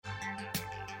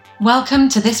Welcome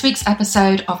to this week's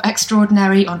episode of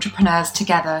Extraordinary Entrepreneurs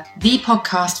Together, the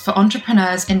podcast for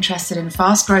entrepreneurs interested in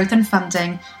fast growth and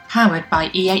funding, powered by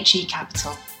EHE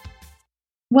Capital.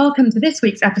 Welcome to this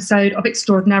week's episode of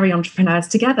Extraordinary Entrepreneurs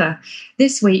Together.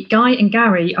 This week, Guy and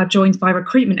Gary are joined by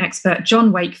recruitment expert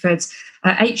John Wakeford,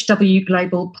 HW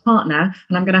Global Partner,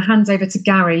 and I'm going to hand over to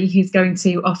Gary, who's going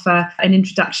to offer an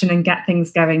introduction and get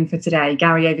things going for today.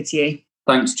 Gary, over to you.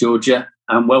 Thanks, Georgia.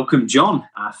 And welcome, John,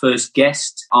 our first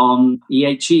guest on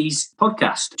EHE's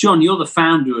podcast. John, you're the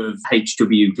founder of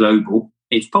HW Global.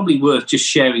 It's probably worth just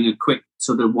sharing a quick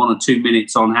sort of 1 or 2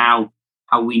 minutes on how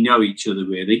we know each other,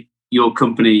 really. Your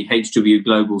company, HW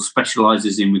Global,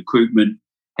 specialises in recruitment,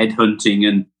 headhunting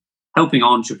and helping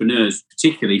entrepreneurs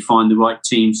particularly find the right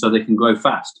team so they can grow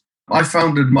fast. I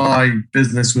founded my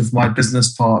business with my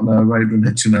business partner, Raymond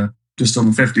Hitchener, just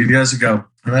over 15 years ago.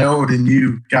 And I already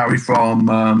knew Gary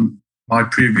from my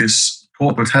previous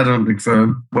corporate headhunting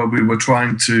firm where we were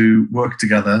trying to work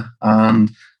together.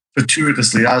 And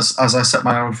fortuitously, as I set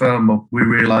my own firm up, we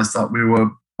realised that we were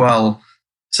well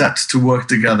set to work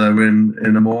together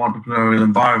in a more entrepreneurial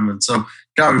environment. So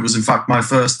Gary was, in fact, my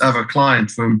first ever client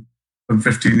from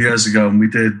 15 years ago. And we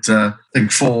did, I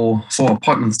think, four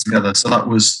appointments together. So that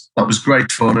was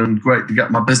great fun and great to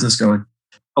get my business going.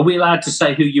 Are we allowed to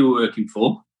say who you were working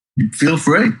for? Feel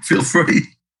free.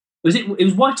 It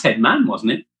was Whitehead Man,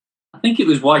 wasn't it? I think it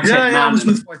was Whitehead Man. Yeah, it was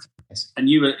with Whitehead. And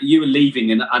you were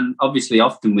leaving, and obviously,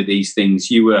 often with these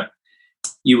things, you were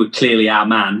clearly our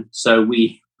man. So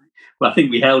I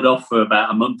think we held off for about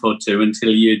a month or two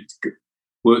until you'd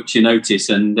worked your notice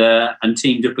and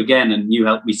teamed up again, and you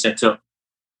helped me set up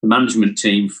the management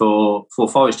team for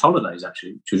Forest Holidays,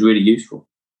 actually, which was really useful.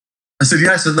 I said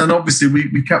yes, and then obviously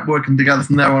we kept working together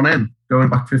from there on in, going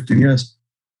back 15 years.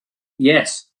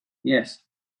 Yes.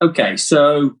 Okay,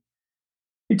 so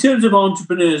in terms of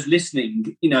entrepreneurs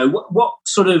listening, what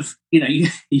sort of,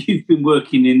 you've been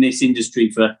working in this industry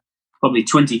for probably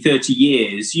 20, 30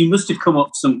 years. You must have come up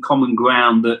with some common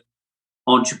ground that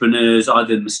entrepreneurs,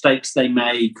 either mistakes they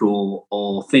make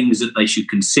or things that they should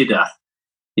consider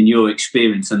in your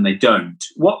experience and they don't.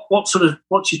 What's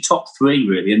your top three,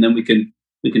 really? And then we can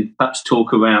perhaps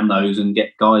talk around those and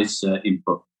get Guy's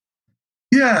input.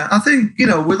 Yeah, I think,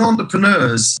 with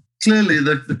entrepreneurs, clearly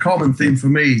the common theme for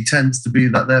me tends to be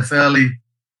that they're fairly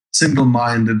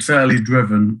single-minded, fairly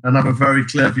driven, and have a very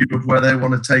clear view of where they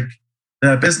want to take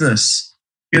their business.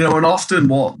 And often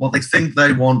what they think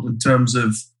they want in terms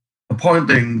of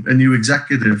appointing a new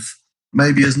executive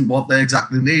maybe isn't what they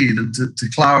exactly need. And to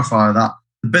clarify that,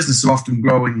 the business is often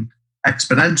growing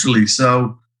exponentially.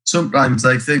 So sometimes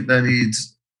they think they need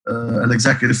an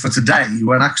executive for today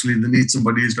when actually they need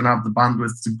somebody who's going to have the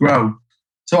bandwidth to grow.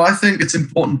 So I think it's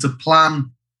important to plan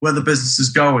where the business is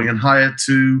going and hire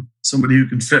to somebody who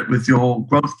can fit with your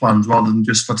growth plans rather than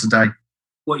just for today.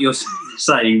 What you're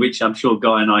saying, which I'm sure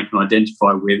Guy and I can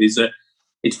identify with, is that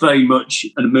it's very much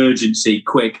an emergency,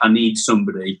 quick, I need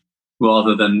somebody,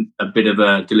 rather than a bit of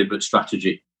a deliberate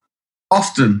strategy.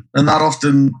 Often, and that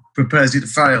often prepares you to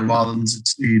fail rather than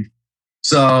succeed.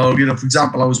 So, for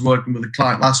example, I was working with a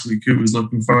client last week who was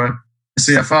looking for a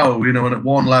CFO, and at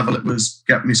one level it was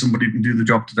get me somebody who can do the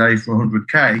job today for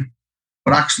 100K,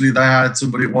 but actually they had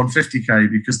somebody at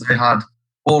 150K because they had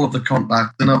all of the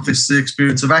contact and obviously the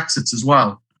experience of exits as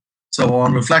well. So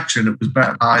on reflection, it was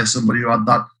better to hire somebody who had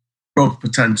that growth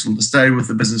potential to stay with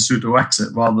the business through to exit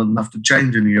rather than have to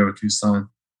change in a year or two's time.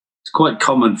 It's quite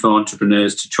common for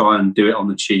entrepreneurs to try and do it on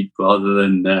the cheap rather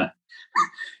than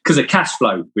because of cash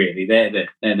flow, really. They're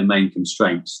the main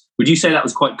constraints. Would you say that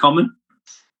was quite common?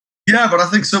 Yeah, but I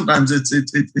think sometimes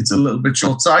it's a little bit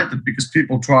short-sighted because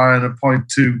people try and appoint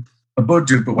to a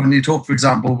budget. But when you talk, for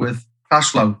example, with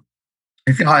cash flow,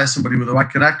 if you hire somebody with the right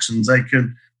connections, they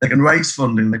can raise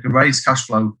funding, they can raise cash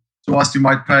flow. So whilst you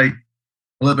might pay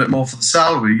a little bit more for the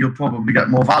salary, you'll probably get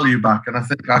more value back. And I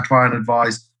think I try and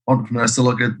advise entrepreneurs to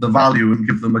look at the value and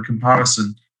give them a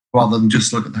comparison rather than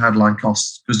just look at the headline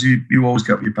costs, because you always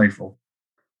get what you pay for.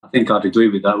 I think I'd agree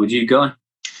with that. Would you, Guy?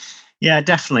 Yeah,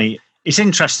 definitely. It's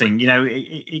interesting.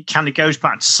 It kind of goes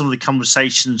back to some of the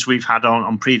conversations we've had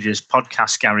on previous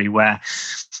podcasts, Gary, where,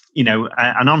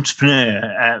 an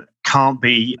entrepreneur can't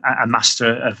be a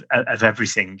master of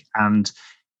everything. And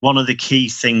one of the key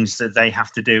things that they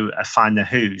have to do are find the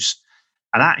who's.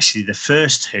 And actually, the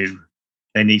first who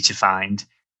they need to find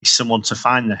is someone to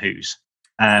find the who's.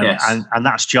 Yes. And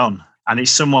that's John. And it's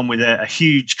someone with a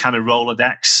huge kind of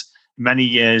Rolodex, many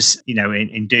years,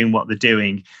 in doing what they're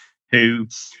doing, who,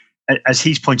 as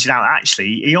he's pointed out,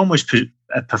 actually, he almost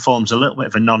performs a little bit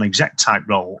of a non-exec type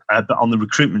role, but on the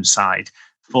recruitment side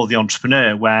for the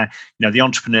entrepreneur, where the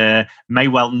entrepreneur may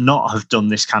well not have done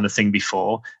this kind of thing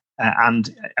before,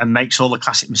 and makes all the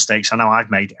classic mistakes. I know I've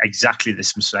made exactly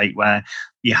this mistake, where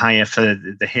you hire for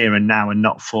the here and now and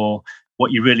not for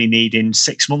what you really need in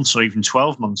 6 months or even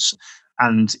 12 months.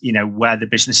 And where the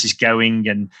business is going,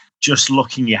 and just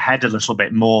looking ahead a little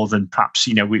bit more than perhaps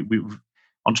we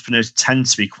entrepreneurs tend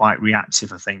to be quite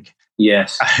reactive, I think.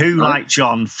 Yes. A who like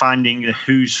John, finding the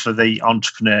who's for the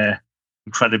entrepreneur,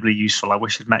 incredibly useful. I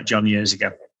wish I'd met John years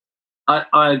ago.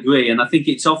 I agree. And I think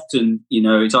it's often,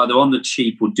 it's either on the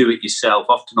cheap or do it yourself.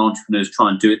 Often entrepreneurs try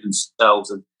and do it themselves.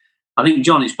 And I think,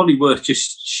 John, it's probably worth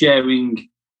just sharing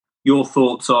your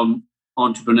thoughts on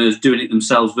entrepreneurs doing it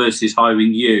themselves versus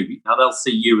hiring you. Now, they'll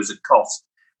see you as a cost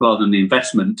rather than the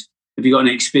investment. Have you got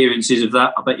any experiences of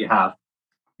that? I bet you have.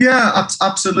 Yeah,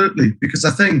 absolutely. Because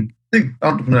I think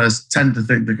entrepreneurs tend to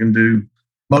think they can do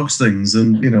most things.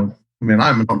 And, I'm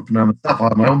an entrepreneur myself. I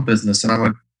have my own business and I'm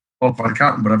a qualified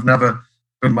accountant, but I've never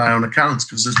done my own accounts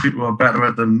because there's people who are better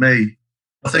at than me.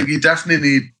 I think you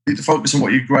definitely need to focus on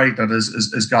what you're great at,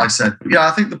 as Guy said. But yeah,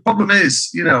 I think the problem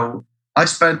is, I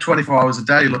spend 24 hours a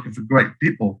day looking for great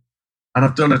people, and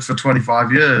I've done it for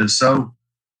 25 years. So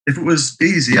if it was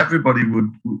easy, everybody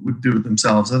would do it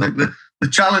themselves. I think the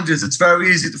challenge is it's very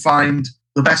easy to find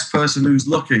the best person who's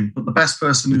looking, but the best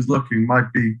person who's looking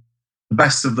might be the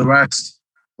best of the rest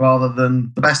rather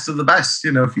than the best of the best.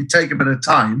 If you take a bit of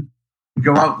time and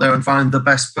go out there and find the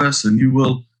best person, you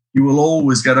will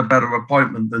always get a better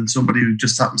appointment than somebody who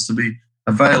just happens to be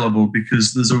available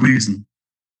because there's a reason.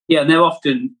 Yeah, and they're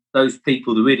often those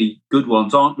people, the really good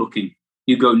ones, aren't looking.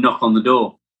 You go knock on the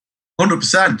door.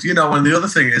 100%. And the other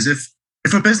thing is,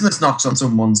 if a business knocks on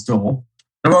someone's door,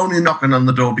 they're only knocking on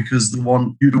the door because they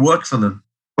want you to work for them.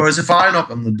 Whereas if I knock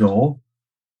on the door,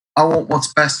 I want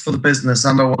what's best for the business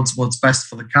and I want what's best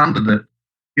for the candidate.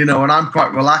 And I'm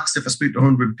quite relaxed if I speak to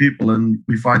 100 people and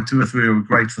we find 2 or 3 who are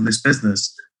great for this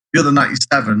business. The other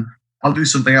 97, I'll do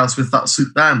something else with that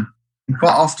suit them. And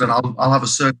quite often I'll have a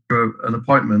search for an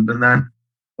appointment, and then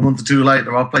a month or 2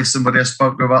 later, I'll place somebody I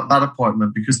spoke to about that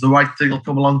appointment because the right thing will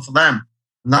come along for them.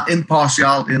 And that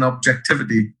impartiality and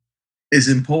objectivity is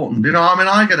important.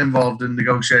 I get involved in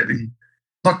negotiating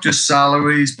not just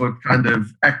salaries, but kind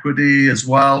of equity as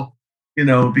well,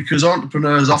 because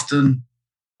entrepreneurs often,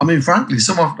 frankly,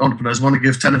 some entrepreneurs want to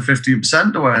give 10 and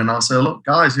 15% away. And I'll say, look,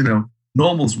 guys,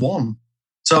 normal's 1.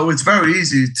 So it's very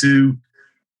easy to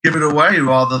give it away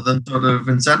rather than sort of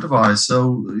incentivize.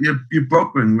 So you're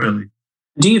brokering, really.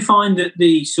 Do you find that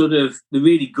the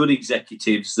really good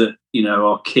executives that,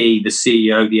 are key, the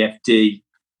CEO, the FD,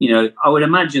 I would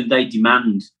imagine they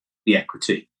demand the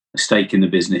equity, a stake in the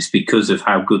business because of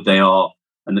how good they are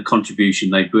and the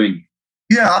contribution they bring?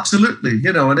 Yeah, absolutely.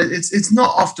 And it's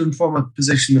not often from a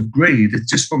position of greed. It's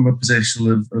just from a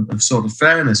position of sort of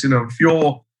fairness. If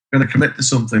you're going to commit to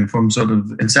something from sort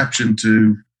of inception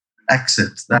to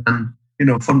exit, then,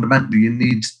 fundamentally you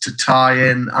need to tie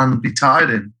in and be tied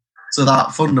in. So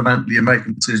that fundamentally you're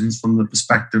making decisions from the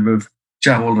perspective of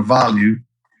shareholder value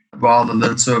rather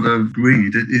than sort of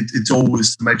greed. It's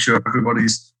always to make sure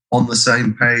everybody's on the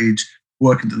same page,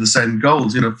 working to the same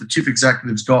goals. If the chief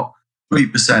executive's got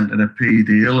 3% in a PE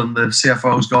deal and the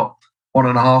CFO's got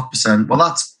 1.5%, well,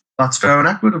 that's fair and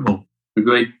equitable.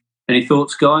 Agreed. Any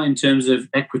thoughts, Guy, in terms of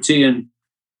equity and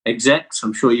execs?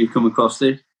 I'm sure you've come across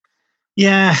this.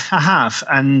 Yeah, I have.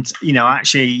 And,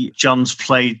 actually, John's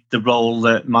played the role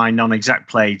that my non-exec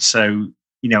played. So,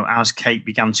 as Kate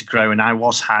began to grow and I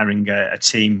was hiring a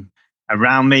team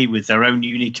around me with their own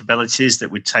unique abilities that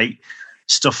would take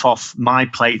stuff off my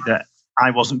plate that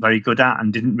I wasn't very good at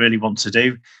and didn't really want to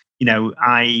do.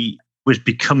 I was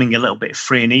becoming a little bit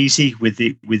free and easy with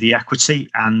the equity,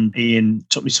 and Ian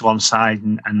took me to one side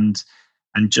and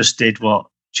just did what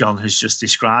John has just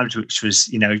described, which was,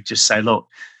 just say, look,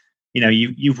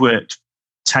 you've worked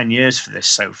 10 years for this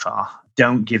so far.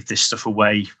 Don't give this stuff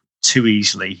away too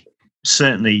easily.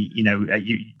 Certainly,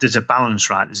 there's a balance,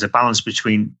 right? There's a balance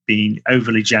between being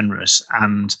overly generous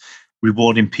and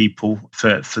rewarding people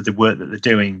for the work that they're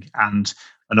doing, and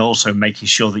also making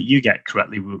sure that you get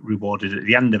correctly rewarded at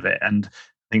the end of it. And I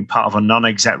think part of a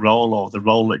non-exec role, or the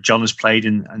role that John has played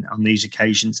on these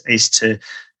occasions, is to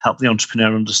help the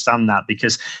entrepreneur understand that.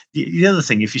 Because the other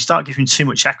thing, if you start giving too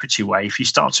much equity away, if you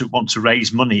start to want to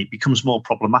raise money, it becomes more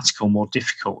problematical, more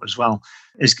difficult as well.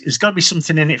 There's got to be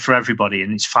something in it for everybody,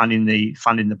 and it's finding the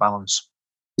balance.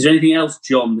 Is there anything else,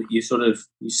 John, that you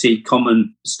see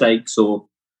common mistakes or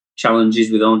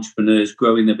challenges with entrepreneurs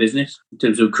growing their business in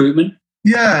terms of recruitment?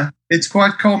 Yeah, it's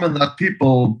quite common that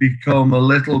people become a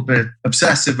little bit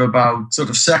obsessive about sort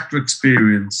of sector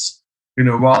experience,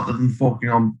 rather than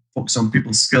focus on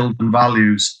people's skills and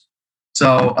values.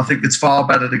 So I think it's far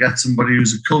better to get somebody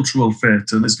who's a cultural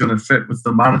fit and is going to fit with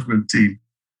the management team,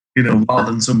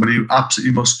 rather than somebody who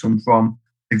absolutely must come from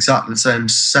exactly the same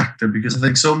sector, because I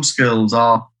think some skills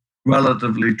are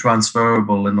relatively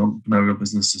transferable in entrepreneurial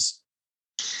businesses.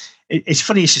 It's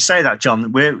funny you should say that,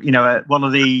 John. We're, one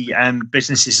of the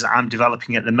businesses that I'm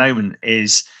developing at the moment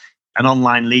is an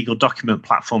online legal document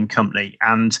platform company,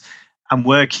 and I'm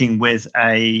working with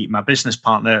my business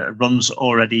partner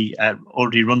already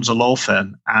runs a law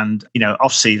firm, and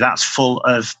obviously that's full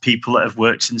of people that have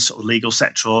worked in sort of legal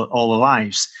sector all their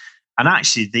lives. And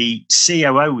actually, the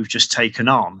COO we've just taken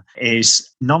on is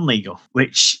non-legal,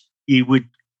 which you would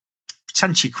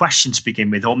potentially question to begin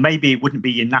with, or maybe it wouldn't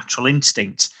be your natural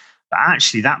instinct. But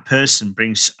actually, that person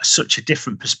brings such a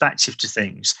different perspective to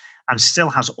things and still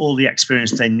has all the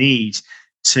experience they need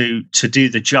to do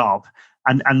the job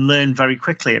and learn very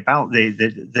quickly about the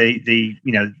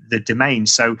domain.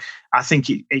 So I think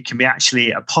it can be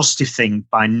actually a positive thing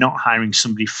by not hiring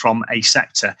somebody from a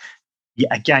sector.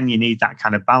 Again, you need that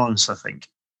kind of balance, I think.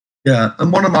 Yeah,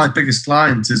 and one of my biggest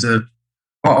clients is a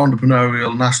quite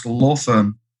entrepreneurial national law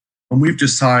firm. And we've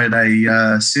just hired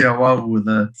a COO with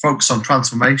a focus on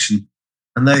transformation.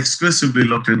 And they exclusively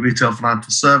look at retail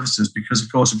financial services because,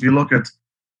 of course, if you look at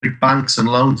big banks and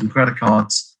loans and credit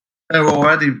cards, they're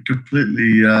already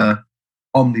completely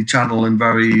omni-channel and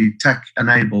very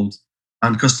tech-enabled,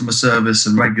 and customer service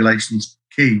and regulations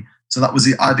key. So that was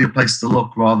the ideal place to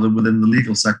look rather than within the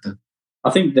legal sector. I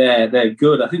think they're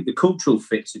good. I think the cultural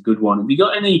fit's a good one. Have you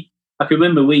got any? I can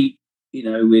remember we,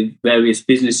 with various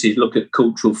businesses, look at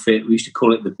cultural fit. We used to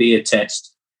call it the beer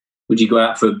test. Would you go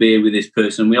out for a beer with this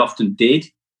person? We often did,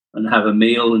 and have a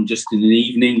meal and just in an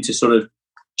evening to sort of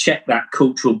check that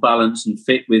cultural balance and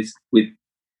fit with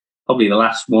probably the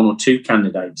last one or two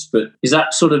candidates. But is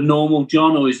that sort of normal,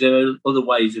 John, or is there other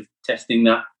ways of testing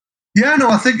that? Yeah, no,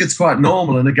 I think it's quite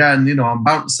normal. And again, I'm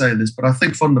bound to say this, but I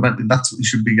think fundamentally that's what you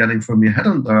should be getting from your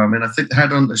headhunter. I mean, I think the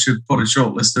headhunter should put a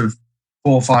short list of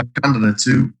 4 or 5 candidates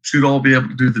who should all be able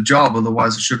to do the job.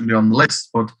 Otherwise, it shouldn't be on the list.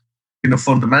 But,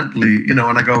 fundamentally,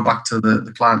 when I go back to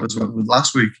the client I was working with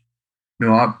last week,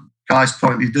 our guy's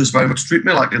point, he does very much treat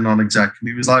me like a non-exec. And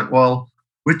he was like, well,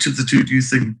 which of the two do you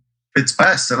think fits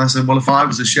best? And I said, well, if I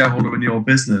was a shareholder in your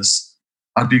business,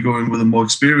 I'd be going with a more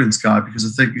experienced guy because I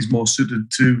think he's more suited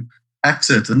to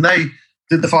exit. And they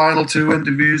did the final 2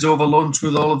 interviews over lunch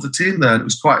with all of the team there. And it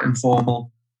was quite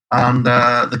informal. And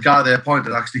the guy they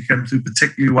appointed actually came through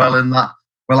particularly well in that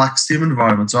relaxed team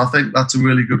environment. So I think that's a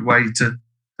really good way to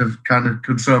kind of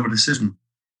confirm a decision.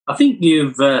 I think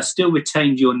you've still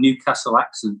retained your Newcastle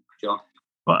accent, John.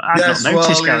 Well, I got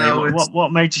noticed, Gary.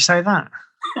 What made you say that?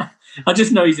 I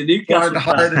just know he's a Newcastle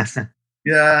fan.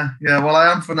 Yeah. Well,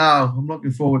 I am for now. I'm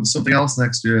looking forward to something else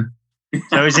next year.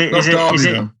 So is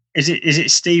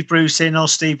it Steve Bruce in or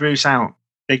Steve Bruce out?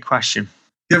 Big question.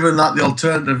 Given that the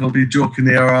alternative will be Joe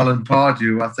Kinnear or Alan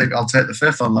Pardew, I think I'll take the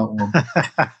 5th on that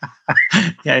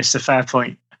one. Yeah, it's a fair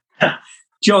point.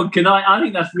 John, I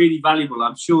think that's really valuable.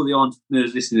 I'm sure the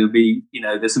entrepreneurs listening will be,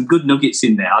 there's some good nuggets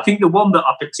in there. I think the one that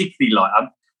I particularly like,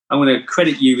 I'm going to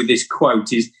credit you with this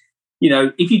quote is,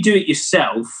 if you do it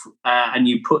yourself and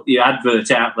you put the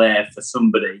advert out there for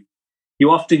somebody, you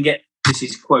often get, this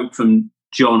is a quote from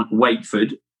John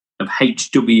Wakeford of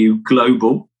HW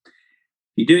Global.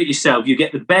 You do it yourself, you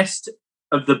get the best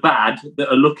of the bad that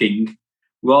are looking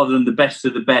rather than the best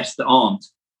of the best that aren't.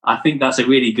 I think that's a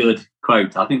really good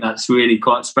quote. I think that's really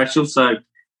quite special. So,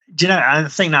 I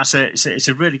think it's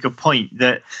a really good point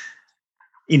that,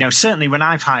 certainly when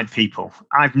I've hired people,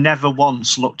 I've never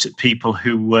once looked at people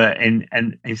who were in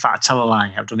fact, I tell a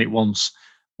lie, I've done it once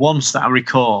that I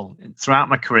recall throughout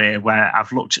my career where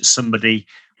I've looked at somebody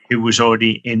who was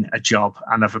already in a job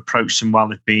and I've approached them while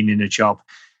they've been in a job.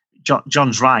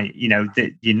 John's right.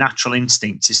 Your natural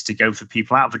instinct is to go for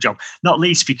people out of a job, not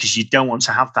least because you don't want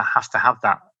to have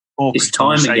that awkward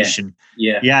conversation.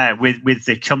 Yeah, with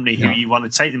the company who you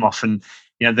want to take them off. And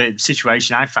the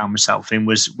situation I found myself in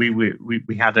was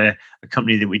we had a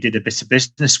company that we did a bit of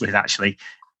business with. Actually,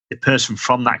 the person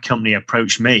from that company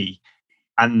approached me,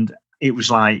 and it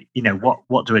was like,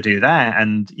 what do I do there?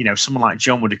 And, someone like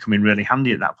John would have come in really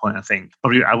handy at that point, I think.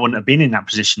 Probably I wouldn't have been in that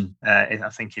position, I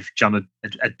think, if John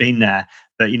had been there.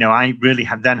 But, I really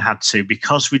had to,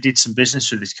 because we did some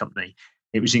business with this company,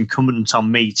 it was incumbent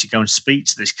on me to go and speak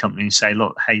to this company and say,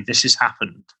 look, hey, this has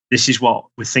happened. This is what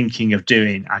we're thinking of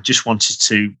doing. I just wanted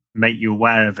to make you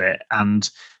aware of it and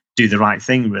do the right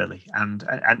thing, really. And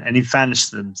in fairness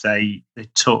to them, they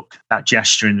took that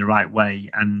gesture in the right way,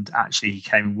 and actually he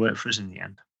came and worked for us in the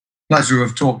end. Pleasure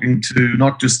of talking to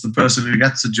not just the person who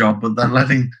gets the job, but then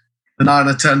letting the 9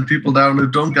 or 10 people down who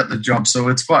don't get the job. So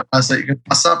it's quite nice that you can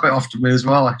pass that bit off to me as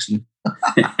well, actually.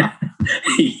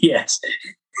 Yes.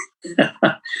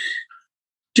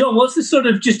 John, what's the sort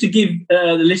of, just to give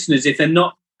the listeners, if they're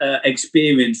not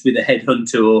experienced with a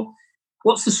headhunter, or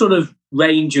what's the sort of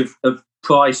range of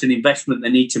price and investment they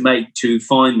need to make to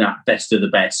find that best of the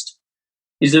best?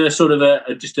 Is there a sort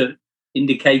of just an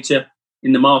indicator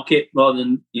in the market rather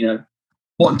than,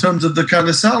 What, in terms of the kind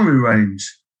of salary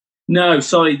range? No,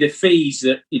 sorry, the fees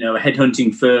that, a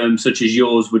headhunting firm such as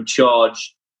yours would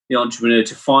charge the entrepreneur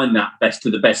to find that best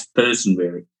of the best person,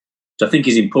 really. Which I think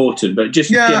is important, but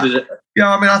just give us a...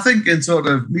 Yeah, I mean, I think in sort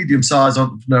of medium-sized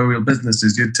entrepreneurial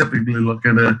businesses, you're typically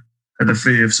looking at a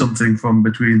fee of something from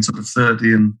between sort of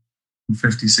 30 and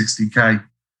 50, 60K. I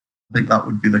think that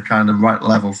would be the kind of right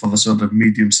level for the sort of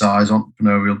medium-sized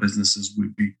entrepreneurial businesses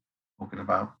we'd be talking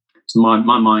about. So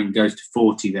my mind goes to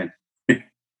 40 then.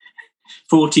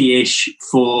 40-ish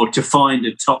to find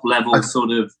a top-level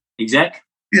sort of exec?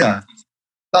 Yeah.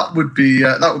 That would be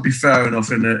fair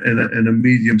enough in a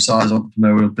medium-sized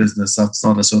entrepreneurial business. That's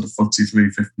not a sort of FTSE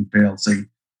 350 PLC.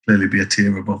 Clearly, be a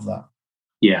tier above that.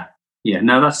 Yeah.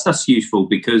 No, that's useful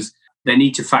because they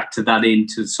need to factor that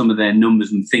into some of their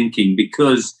numbers and thinking.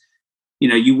 Because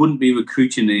you wouldn't be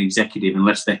recruiting an executive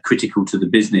unless they're critical to the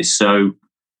business. So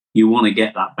you want to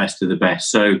get that best of the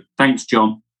best. So thanks,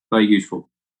 John. Very useful.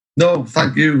 No,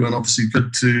 thank you, and obviously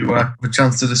good to have a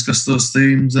chance to discuss those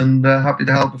themes, and happy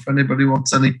to help if anybody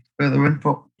wants any further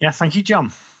input. Yeah, thank you,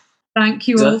 John. Thank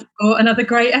you all for another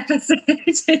great episode.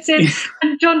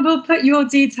 And John, we'll put your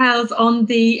details on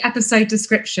the episode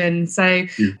description. So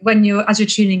as you're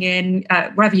tuning in,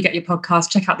 wherever you get your podcast,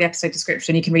 check out the episode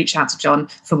description. You can reach out to John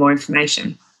for more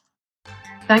information.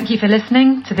 Thank you for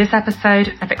listening to this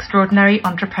episode of Extraordinary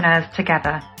Entrepreneurs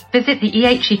Together. Visit the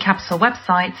EHE Capital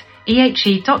website,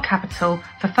 ehe.capital,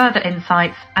 for further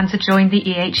insights and to join the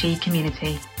EHE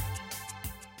community.